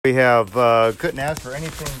We couldn't ask for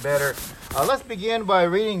anything better. Let's begin by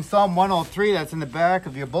reading Psalm 103. That's in the back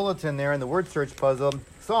of your bulletin there in the word search puzzle.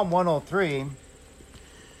 Psalm 103.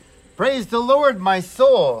 Praise the Lord, my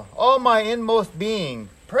soul, all my inmost being.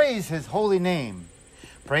 Praise his holy name.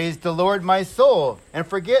 Praise the Lord, my soul, and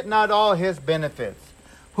forget not all his benefits.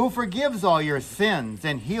 Who forgives all your sins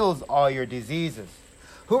and heals all your diseases.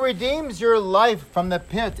 Who redeems your life from the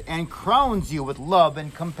pit and crowns you with love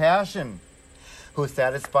and compassion. Who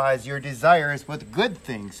satisfies your desires with good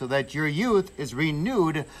things so that your youth is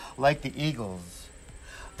renewed like the eagles.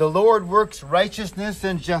 The Lord works righteousness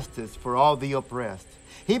and justice for all the oppressed.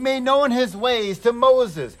 He made known his ways to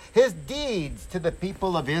Moses, his deeds to the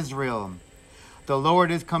people of Israel. The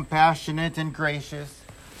Lord is compassionate and gracious,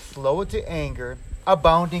 slow to anger,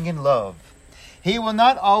 abounding in love. He will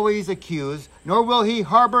not always accuse, nor will he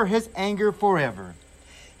harbor his anger forever.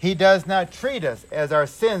 He does not treat us as our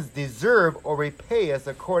sins deserve or repay us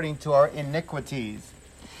according to our iniquities.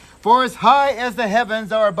 For as high as the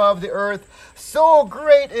heavens are above the earth, so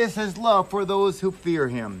great is his love for those who fear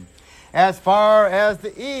him. As far as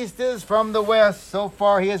the east is from the west, so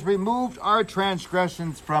far he has removed our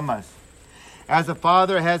transgressions from us. As a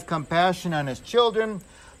father has compassion on his children,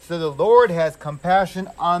 so the Lord has compassion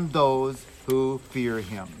on those who fear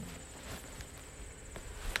him.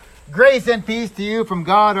 Grace and peace to you from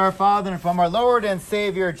God our Father and from our Lord and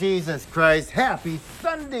Savior Jesus Christ. Happy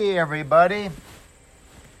Sunday, everybody.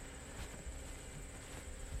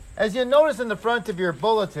 As you notice in the front of your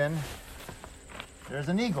bulletin, there's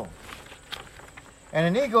an eagle.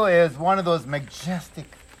 And an eagle is one of those majestic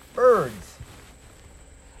birds.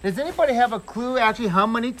 Does anybody have a clue actually how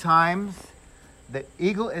many times the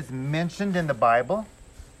eagle is mentioned in the Bible?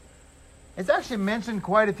 It's actually mentioned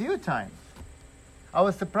quite a few times. I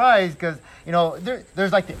was surprised because,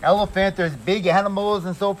 there's like the elephant, there's big animals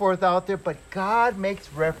and so forth out there, but God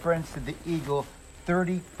makes reference to the eagle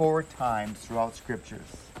 34 times throughout scriptures.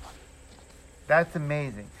 That's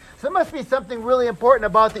amazing. So there must be something really important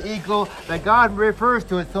about the eagle that God refers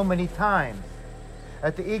to it so many times.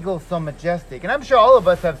 That the eagle is so majestic. And I'm sure all of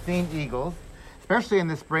us have seen eagles, especially in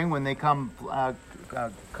the spring when they come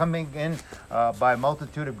coming in by a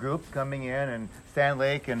multitude of groups coming in, and Sand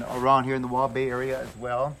Lake and around here in the Wahl Bay area as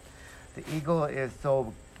well. The eagle is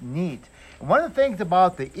so neat. And one of the things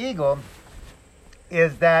about the eagle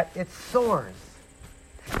is that it soars.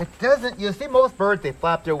 It doesn't, you see most birds, they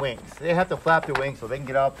flap their wings. They have to flap their wings so they can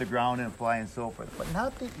get off the ground and fly and so forth. But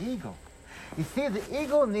not the eagle. You see, the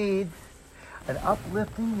eagle needs an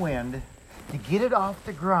uplifting wind to get it off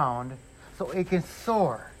the ground so it can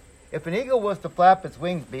soar. If an eagle was to flap its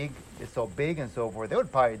wings it's so big and so forth, it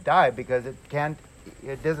would probably die because it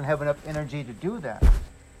doesn't have enough energy to do that.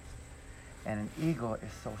 And an eagle is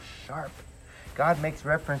so sharp. God makes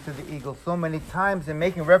reference to the eagle so many times and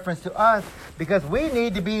making reference to us because we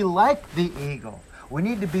need to be like the eagle. We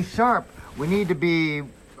need to be sharp. We need to be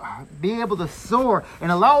able to soar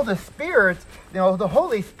and allow the Spirit, the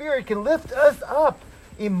Holy Spirit can lift us up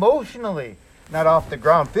emotionally. Not off the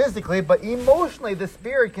ground physically, but emotionally, the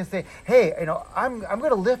Spirit can say, hey, I'm going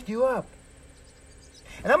to lift you up.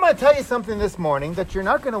 And I'm going to tell you something this morning that you're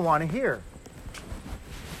not going to want to hear.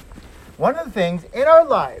 One of the things in our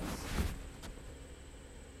lives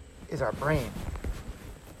is our brain.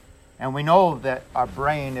 And we know that our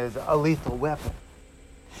brain is a lethal weapon.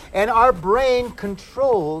 And our brain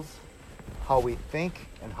controls how we think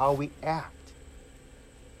and how we act.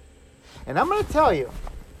 And I'm going to tell you,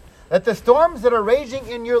 that the storms that are raging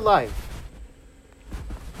in your life,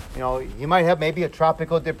 you might have maybe a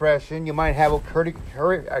tropical depression, you might have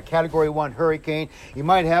a Category 1 hurricane, you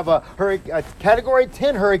might have a Category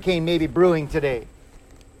 10 hurricane maybe brewing today.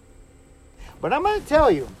 But I'm going to tell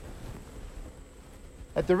you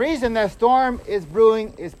that the reason that storm is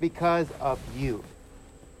brewing is because of you.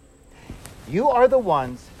 You are the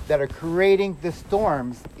ones that are creating the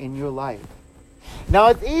storms in your life. Now,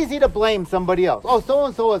 it's easy to blame somebody else. Oh,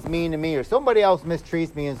 so-and-so is mean to me, or somebody else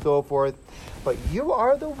mistreats me and so forth. But you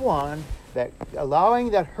are the one that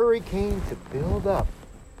allowing that hurricane to build up.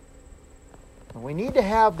 And we need to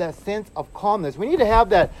have that sense of calmness. We need to have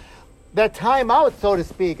that time out, so to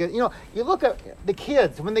speak. You look at the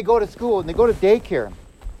kids when they go to school and they go to daycare.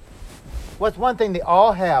 What's one thing they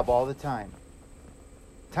all have all the time?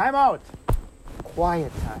 Time out.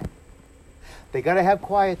 Quiet time. They got to have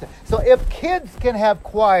quiet time. So if kids can have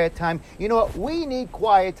quiet time, you know what? We need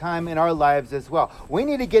quiet time in our lives as well. We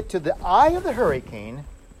need to get to the eye of the hurricane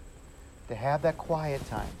to have that quiet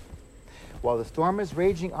time. While the storm is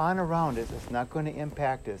raging on around us, it's not going to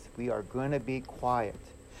impact us. We are going to be quiet.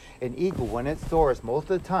 An eagle, when it soars, most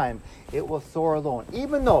of the time, it will soar alone.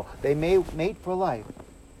 Even though they may mate for life,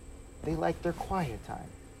 They like their quiet time.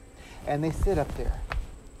 And they sit up there.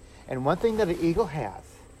 And one thing that an eagle has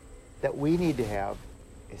that we need to have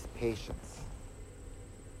is patience.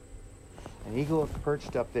 An eagle is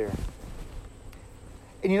perched up there.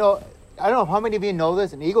 And you know, I don't know how many of you know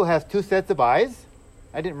this. An eagle has two sets of eyes.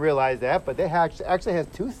 I didn't realize that, but they actually has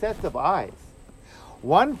two sets of eyes.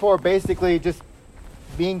 One for basically just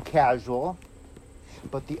being casual,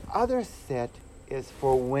 but the other set is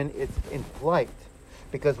for when it's in flight.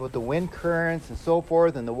 Because with the wind currents and so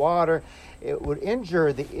forth and the water, it would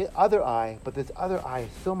injure the other eye, but this other eye is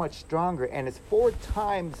so much stronger, and it's 4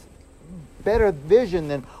 times better vision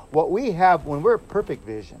than what we have when we're perfect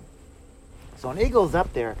vision. So an eagle's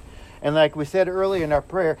up there, and like we said earlier in our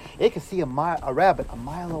prayer, it can see a rabbit a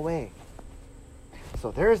mile away.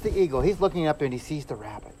 So there's the eagle. He's looking up there and he sees the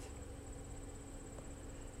rabbit.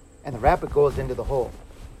 And the rabbit goes into the hole.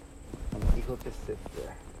 And the eagle just sits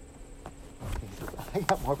there. He says, I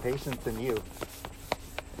got more patience than you.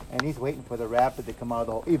 And he's waiting for the rabbit to come out of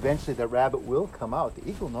the hole. Eventually the rabbit will come out. The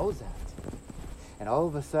eagle knows that. And all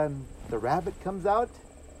of a sudden, the rabbit comes out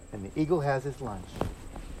and the eagle has his lunch.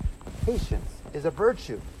 Patience is a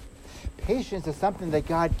virtue. Patience is something that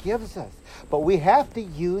God gives us. But we have to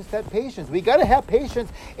use that patience. We got to have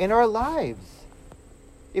patience in our lives.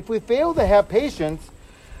 If we fail to have patience,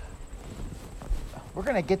 we're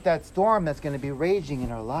going to get that storm that's going to be raging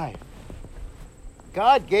in our life.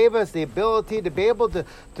 God gave us the ability to be able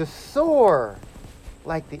to soar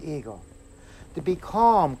like the eagle. To be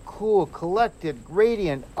calm, cool, collected,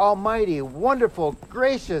 radiant, almighty, wonderful,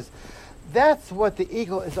 gracious. That's what the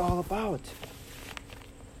eagle is all about.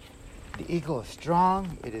 The eagle is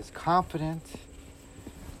strong. It is confident.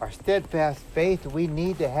 Our steadfast faith, we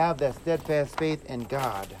need to have that steadfast faith in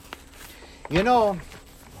God. You know,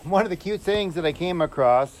 one of the cute sayings that I came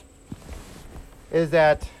across is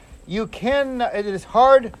that it is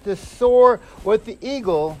hard to soar with the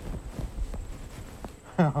eagle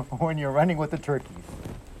when you're running with the turkeys.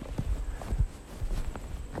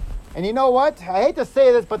 And you know what? I hate to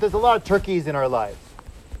say this, but there's a lot of turkeys in our lives.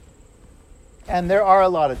 And there are a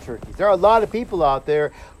lot of turkeys. There are a lot of people out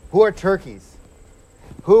there who are turkeys,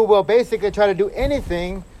 who will basically try to do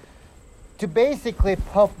anything to basically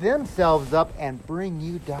puff themselves up and bring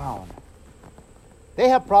you down. They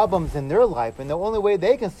have problems in their life, and the only way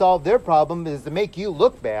they can solve their problem is to make you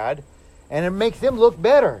look bad, and it makes them look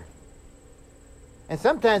better. And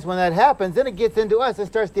sometimes when that happens, then it gets into us. It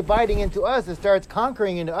starts dividing into us. It starts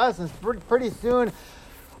conquering into us, and pretty soon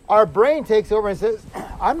our brain takes over and says,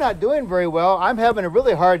 I'm not doing very well. I'm having a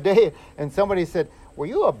really hard day. And somebody said, were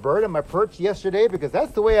you a bird on my perch yesterday? Because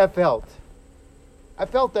that's the way I felt. I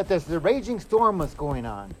felt that the raging storm was going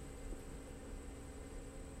on.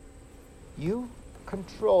 You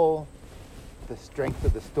control the strength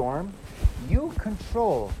of the storm. You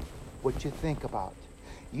control what you think about.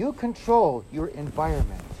 You control your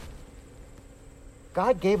environment.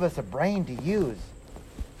 God gave us a brain to use.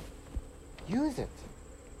 Use it.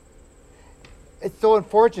 It's so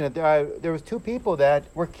unfortunate. There was 2 people that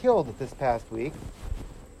were killed this past week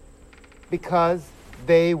because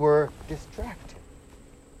they were distracted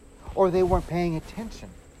or they weren't paying attention.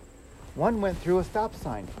 One went through a stop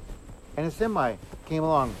sign and a semi came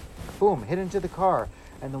along, boom, hit into the car,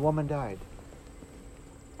 and the woman died.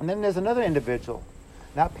 And then there's another individual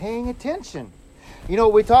not paying attention. You know,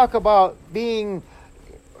 we talk about being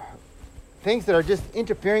things that are just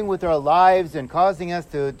interfering with our lives and causing us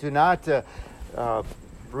to not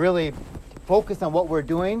really focus on what we're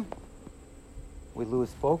doing. We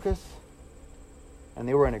lose focus, and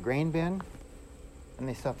they were in a grain bin, and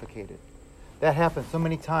they suffocated. That happens so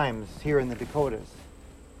many times here in the Dakotas,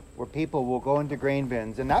 where people will go into grain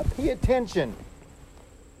bins and not pay attention,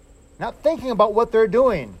 not thinking about what they're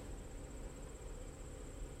doing,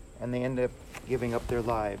 and they end up giving up their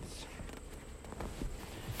lives.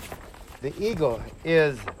 The eagle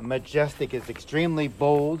is majestic, it's extremely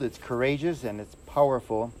bold, it's courageous, and it's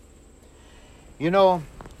powerful. You know,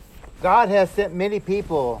 God has sent many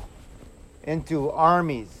people into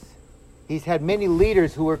armies. He's had many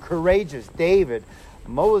leaders who were courageous. David,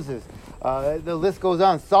 Moses, the list goes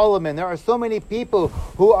on. Solomon. There are so many people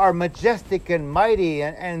who are majestic and mighty,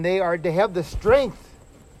 and they have the strength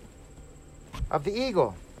of the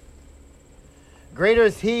eagle. Greater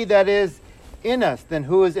is he that is in us than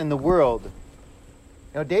who is in the world.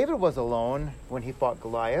 You know, David was alone when he fought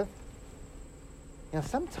Goliath. You know,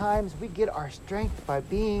 sometimes we get our strength by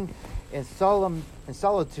being in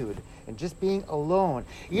solitude and just being alone.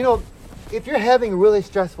 You know, if you're having a really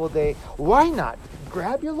stressful day, why not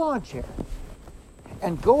grab your lawn chair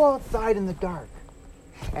and go outside in the dark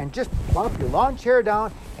and just plop your lawn chair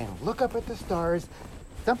down and look up at the stars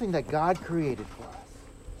something that God created for us.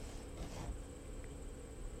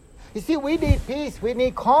 You see, we need peace. We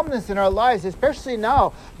need calmness in our lives, especially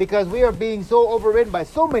now, because we are being so overridden by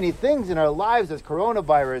so many things in our lives as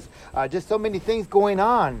coronavirus, just so many things going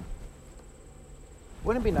on.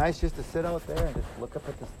 Wouldn't it be nice just to sit out there and just look up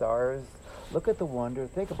at the stars, look at the wonder,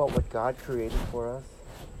 think about what God created for us?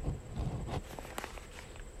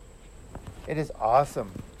 It is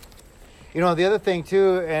awesome. You know, the other thing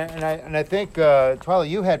too, and I think, Twyla,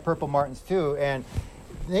 you had purple martins too, and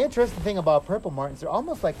the interesting thing about purple martins, they're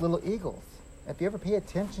almost like little eagles. If you ever pay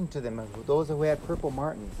attention to them, those who had purple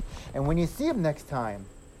martins, and when you see them next time,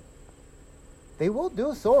 they will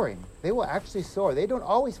do soaring. They will actually soar. They don't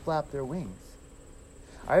always flap their wings.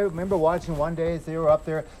 I remember watching one day as they were up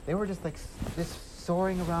there, they were just like just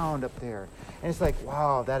soaring around up there. And it's like,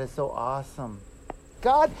 wow, that is so awesome.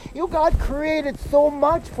 God created so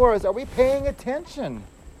much for us. Are we paying attention?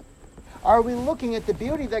 Are we looking at the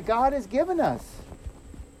beauty that God has given us?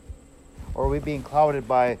 Or are we being clouded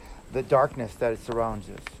by the darkness that surrounds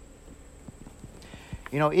us?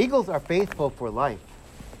 You know, eagles are faithful for life.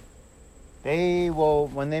 They will,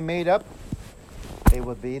 when they mate up, they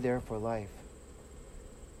will be there for life.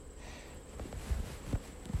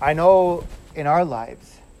 I know in our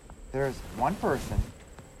lives, there's one person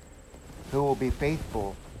who will be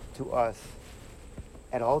faithful to us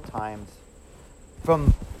at all times,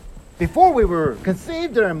 from before we were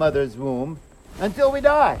conceived in our mother's womb until we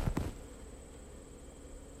die.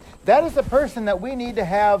 That is the person that we need to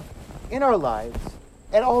have in our lives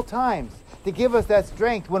at all times, to give us that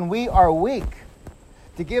strength when we are weak,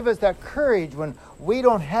 to give us that courage when we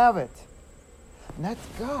don't have it. And that's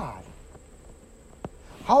God.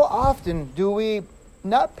 How often do we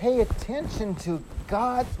not pay attention to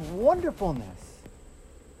God's wonderfulness?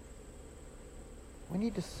 We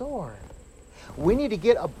need to soar. We need to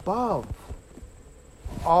get above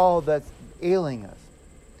all that's ailing us.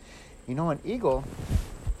 You know, an eagle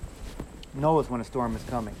knows when a storm is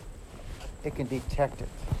coming. It can detect it.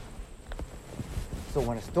 So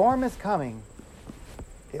when a storm is coming,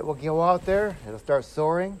 it will go out there, it'll start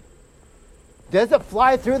soaring. Does it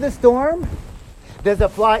fly through the storm? Does it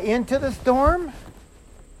fly into the storm?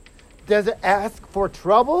 Does it ask for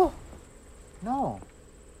trouble? No.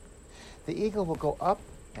 The eagle will go up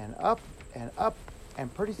and up and up,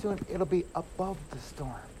 and pretty soon it'll be above the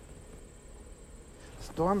storm. The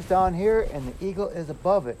storm's down here, and the eagle is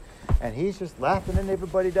above it. And he's just laughing at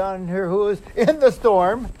everybody down here who is in the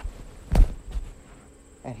storm.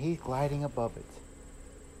 And he's gliding above it.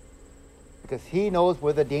 Because he knows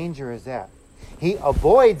where the danger is at. He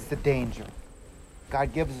avoids the danger.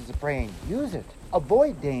 God gives us a praying. Use it.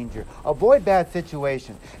 Avoid danger. Avoid bad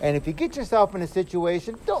situations. And if you get yourself in a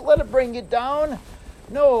situation, don't let it bring you down.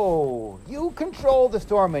 No. You control the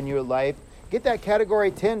storm in your life. Get that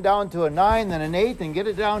category 10 down to a 9, then an 8, and get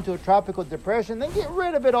it down to a tropical depression. Then get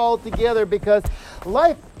rid of it altogether, because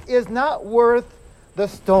life is not worth the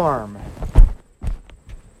storm.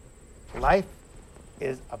 Life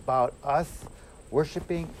is about us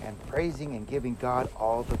worshiping and praising and giving God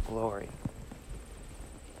all the glory.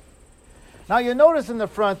 Now you notice in the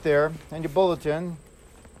front there, in your bulletin,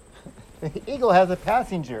 the eagle has a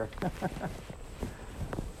passenger.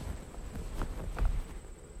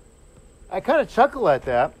 I kind of chuckle at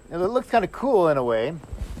that. It looks kind of cool in a way.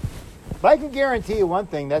 But I can guarantee you one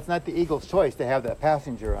thing, that's not the eagle's choice to have that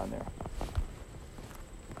passenger on there.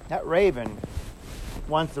 That raven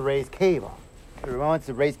wants to raise Cain,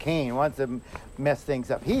 wants to mess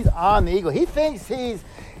things up. He's on the eagle. He thinks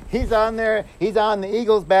he's on there, he's on the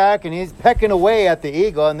eagle's back, and he's pecking away at the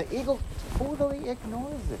eagle, and the eagle totally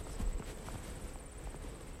ignores it.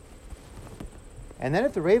 And then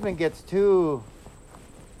if the raven gets too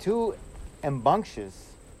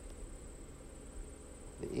rambunctious,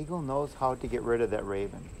 the eagle knows how to get rid of that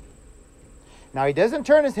raven. Now he doesn't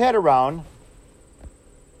turn his head around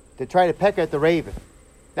to try to peck at the raven.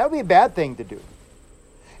 That would be a bad thing to do.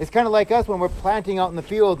 It's kind of like us when we're planting out in the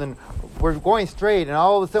field and we're going straight, and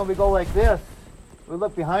all of a sudden we go like this. We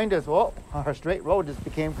look behind us, well, our straight road just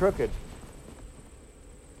became crooked.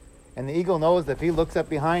 And the eagle knows that if he looks up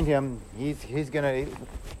behind him, he's going to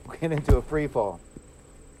get into a free fall.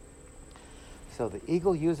 So the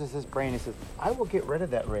eagle uses his brain. He says, I will get rid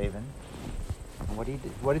of that raven. And what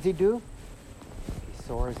does he do? He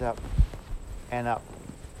soars up and up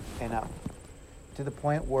and up to the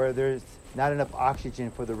point where there's not enough oxygen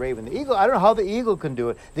for the raven. The eagle, I don't know how the eagle can do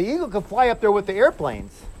it. The eagle can fly up there with the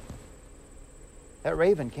airplanes. That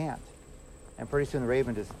raven can't. And pretty soon the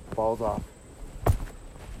raven just falls off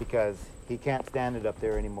because he can't stand it up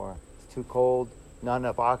there anymore. It's too cold, not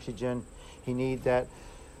enough oxygen. He needs that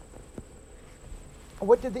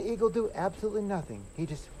What did the eagle do? Absolutely nothing. He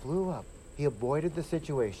just flew up. He avoided the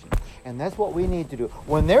situation. And that's what we need to do.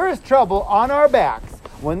 When there is trouble on our backs,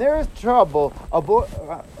 when there is trouble,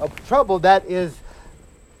 trouble that is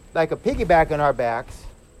like a piggyback on our backs,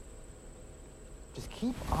 just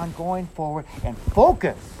keep on going forward and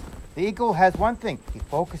focus. The eagle has one thing. He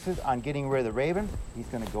focuses on getting rid of the raven. He's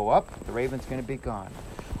going to go up. The raven's going to be gone.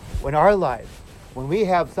 In our lives, when we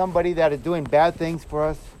have somebody that is doing bad things for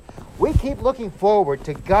us, we keep looking forward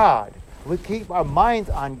to God. We keep our minds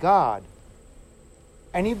on God.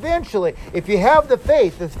 And eventually, if you have the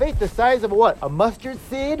faith the size of what? A mustard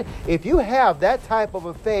seed? If you have that type of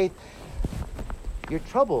a faith, your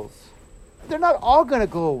troubles, they're not all going to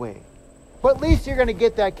go away. But at least you're going to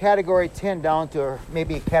get that category 10 down to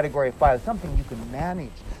maybe a category 5, something you can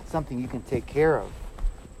manage, something you can take care of.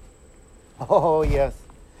 Oh, yes.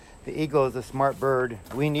 The eagle is a smart bird.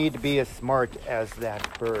 We need to be as smart as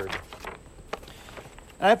that bird.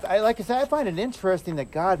 And like I said, I find it interesting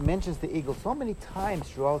that God mentions the eagle so many times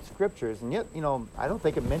throughout scriptures. And yet, I don't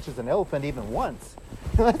think it mentions an elephant even once.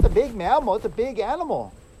 That's a big mammal. It's a big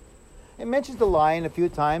animal. It mentions the lion a few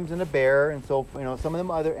times and a bear and so, some of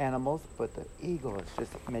them other animals. But the eagle is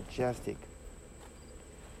just majestic.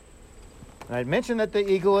 And I'd mentioned that the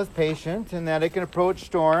eagle is patient and that it can approach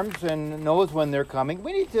storms and knows when they're coming.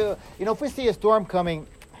 We need to, if we see a storm coming,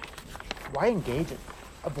 why engage it?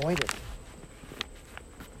 Avoid it.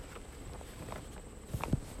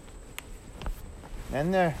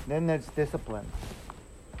 Then there's discipline.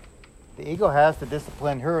 The eagle has to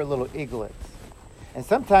discipline her little eaglets. And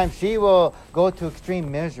sometimes she will go to extreme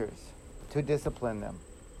measures to discipline them.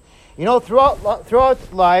 Throughout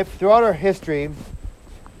life, throughout our history,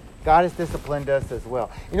 God has disciplined us as well.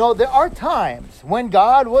 There are times when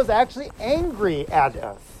God was actually angry at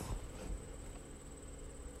us.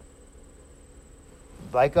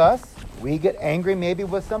 Like us, we get angry maybe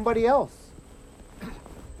with somebody else.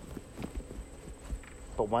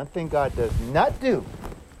 But one thing God does not do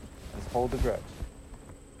is hold a grudge.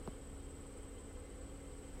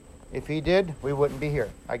 If he did, we wouldn't be here.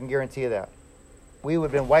 I can guarantee you that. We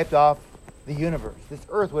would have been wiped off the universe. This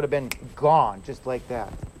earth would have been gone just like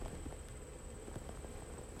that.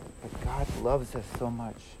 But God loves us so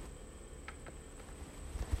much.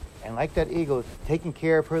 And like that eagle, taking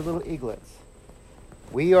care of her little eaglets.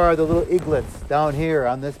 We are the little eaglets down here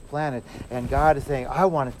on this planet. And God is saying, I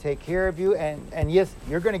want to take care of you. And yes,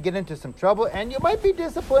 you're going to get into some trouble. And you might be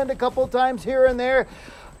disciplined a couple times here and there.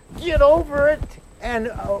 Get over it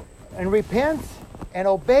and repent and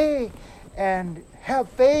obey and have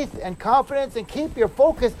faith and confidence and keep your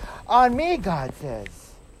focus on me, God says.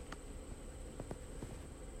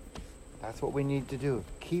 That's what we need to do.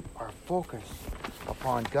 Keep our focus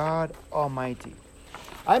upon God Almighty.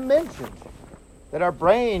 I mentioned that our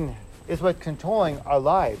brain is what's controlling our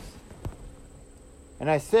lives. And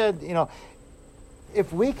I said,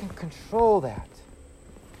 if we can control that,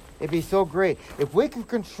 it'd be so great. If we can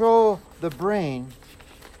control the brain,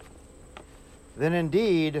 then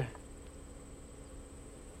indeed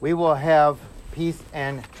we will have peace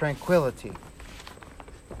and tranquility.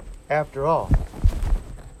 After all,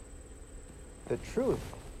 the truth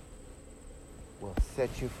will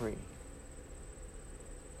set you free.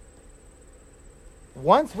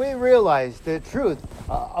 Once we realize the truth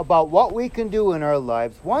about what we can do in our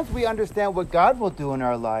lives, once we understand what God will do in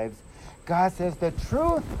our lives, God says the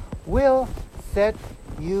truth will set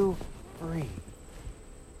you free.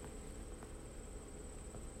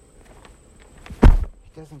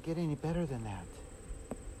 It doesn't get any better than that.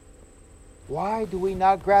 Why do we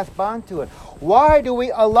not grasp onto it? Why do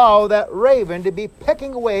we allow that raven to be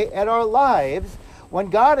pecking away at our lives when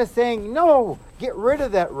God is saying, no, get rid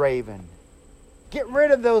of that raven. Get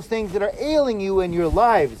rid of those things that are ailing you in your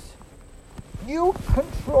lives. You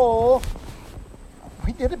control.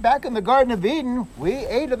 We did it back in the Garden of Eden. We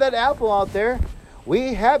ate of that apple out there.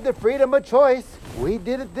 We have the freedom of choice. We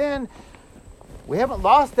did it then. We haven't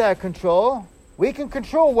lost that control. We can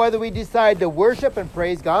control whether we decide to worship and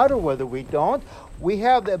praise God or whether we don't. We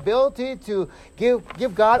have the ability to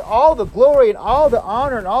give God all the glory and all the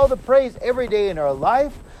honor and all the praise every day in our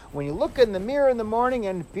life. When you look in the mirror in the morning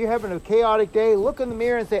and if you're having a chaotic day, look in the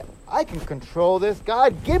mirror and say, I can control this.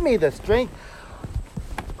 God, give me the strength.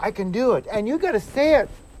 I can do it. And you got to say it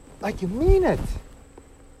like you mean it.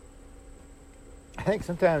 I think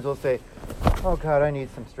sometimes we'll say, oh God, I need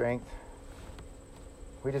some strength.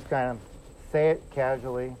 We just kind of say it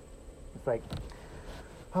casually. It's like,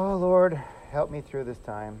 oh Lord, help me through this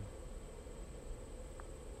time.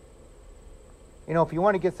 If you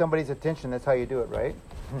want to get somebody's attention, that's how you do it, right?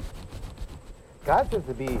 God says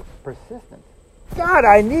to be persistent. God,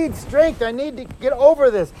 I need strength. I need to get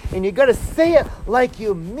over this. And you got to say it like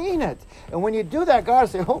you mean it. And when you do that, God will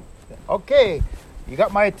say, oh, okay, you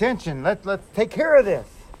got my attention. Let's take care of this.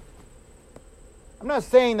 I'm not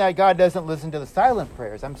saying that God doesn't listen to the silent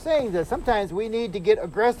prayers. I'm saying that sometimes we need to get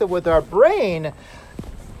aggressive with our brain,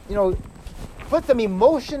 put some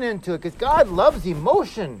emotion into it, because God loves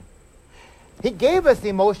emotion. He gave us the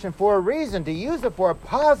emotion for a reason, to use it for a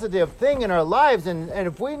positive thing in our lives. And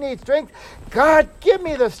if we need strength, God, give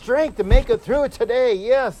me the strength to make it through today.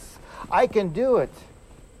 Yes, I can do it.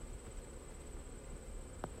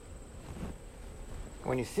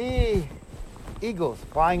 When you see eagles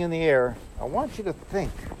flying in the air, I want you to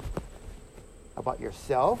think about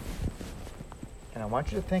yourself, and I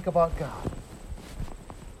want you to think about God.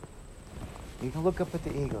 You can look up at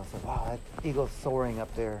the eagle and say, wow, that eagle's soaring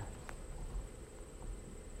up there.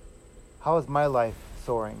 How is my life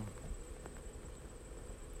soaring?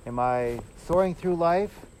 Am I soaring through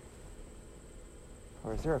life?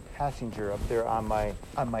 Or is there a passenger up there on my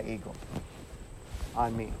eagle?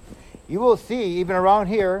 On me. You will see, even around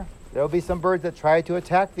here, there will be some birds that try to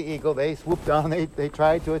attack the eagle. They swoop down, they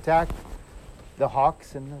try to attack the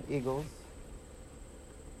hawks and the eagles.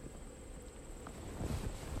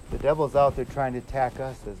 The devil's out there trying to attack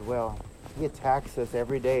us as well. He attacks us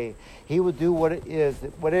every day. He will do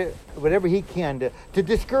whatever he can to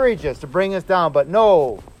discourage us, to bring us down. But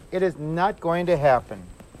no, it is not going to happen.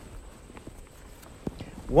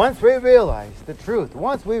 Once we realize the truth,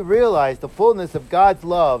 once we realize the fullness of God's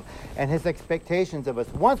love and his expectations of us,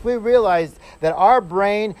 once we realize that our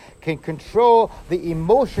brain can control the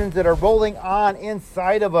emotions that are rolling on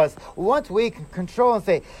inside of us, once we can control and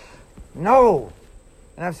say, no,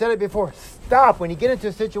 and I've said it before, stop. When you get into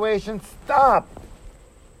a situation, stop.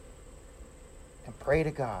 And pray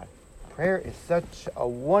to God. Prayer is such a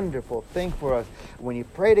wonderful thing for us. When you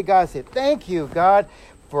pray to God, say, thank you, God,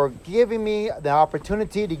 for giving me the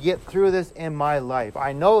opportunity to get through this in my life.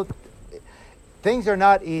 I know things are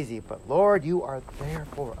not easy, but Lord, you are there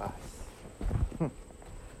for us.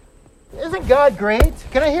 Isn't God great?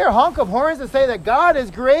 Can I hear a honk of horns to say that God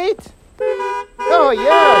is great? Oh,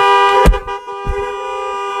 yes.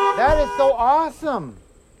 That is so awesome.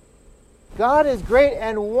 God is great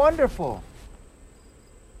and wonderful.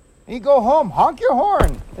 And you go home, honk your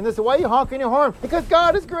horn. And they say, why are you honking your horn? Because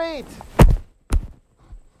God is great.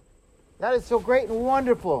 That is so great and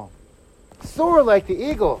wonderful. Soar like the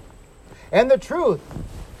eagle. And the truth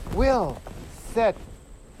will set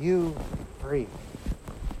you free.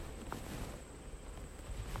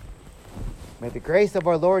 May the grace of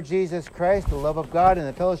our Lord Jesus Christ, the love of God, and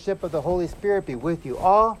the fellowship of the Holy Spirit be with you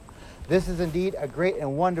all. This is indeed a great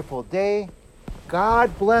and wonderful day.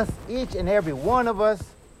 God bless each and every one of us.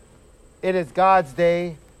 It is God's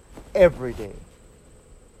day every day.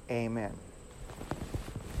 Amen.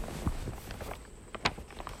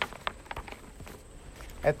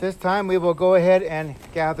 At this time, we will go ahead and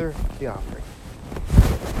gather the offering.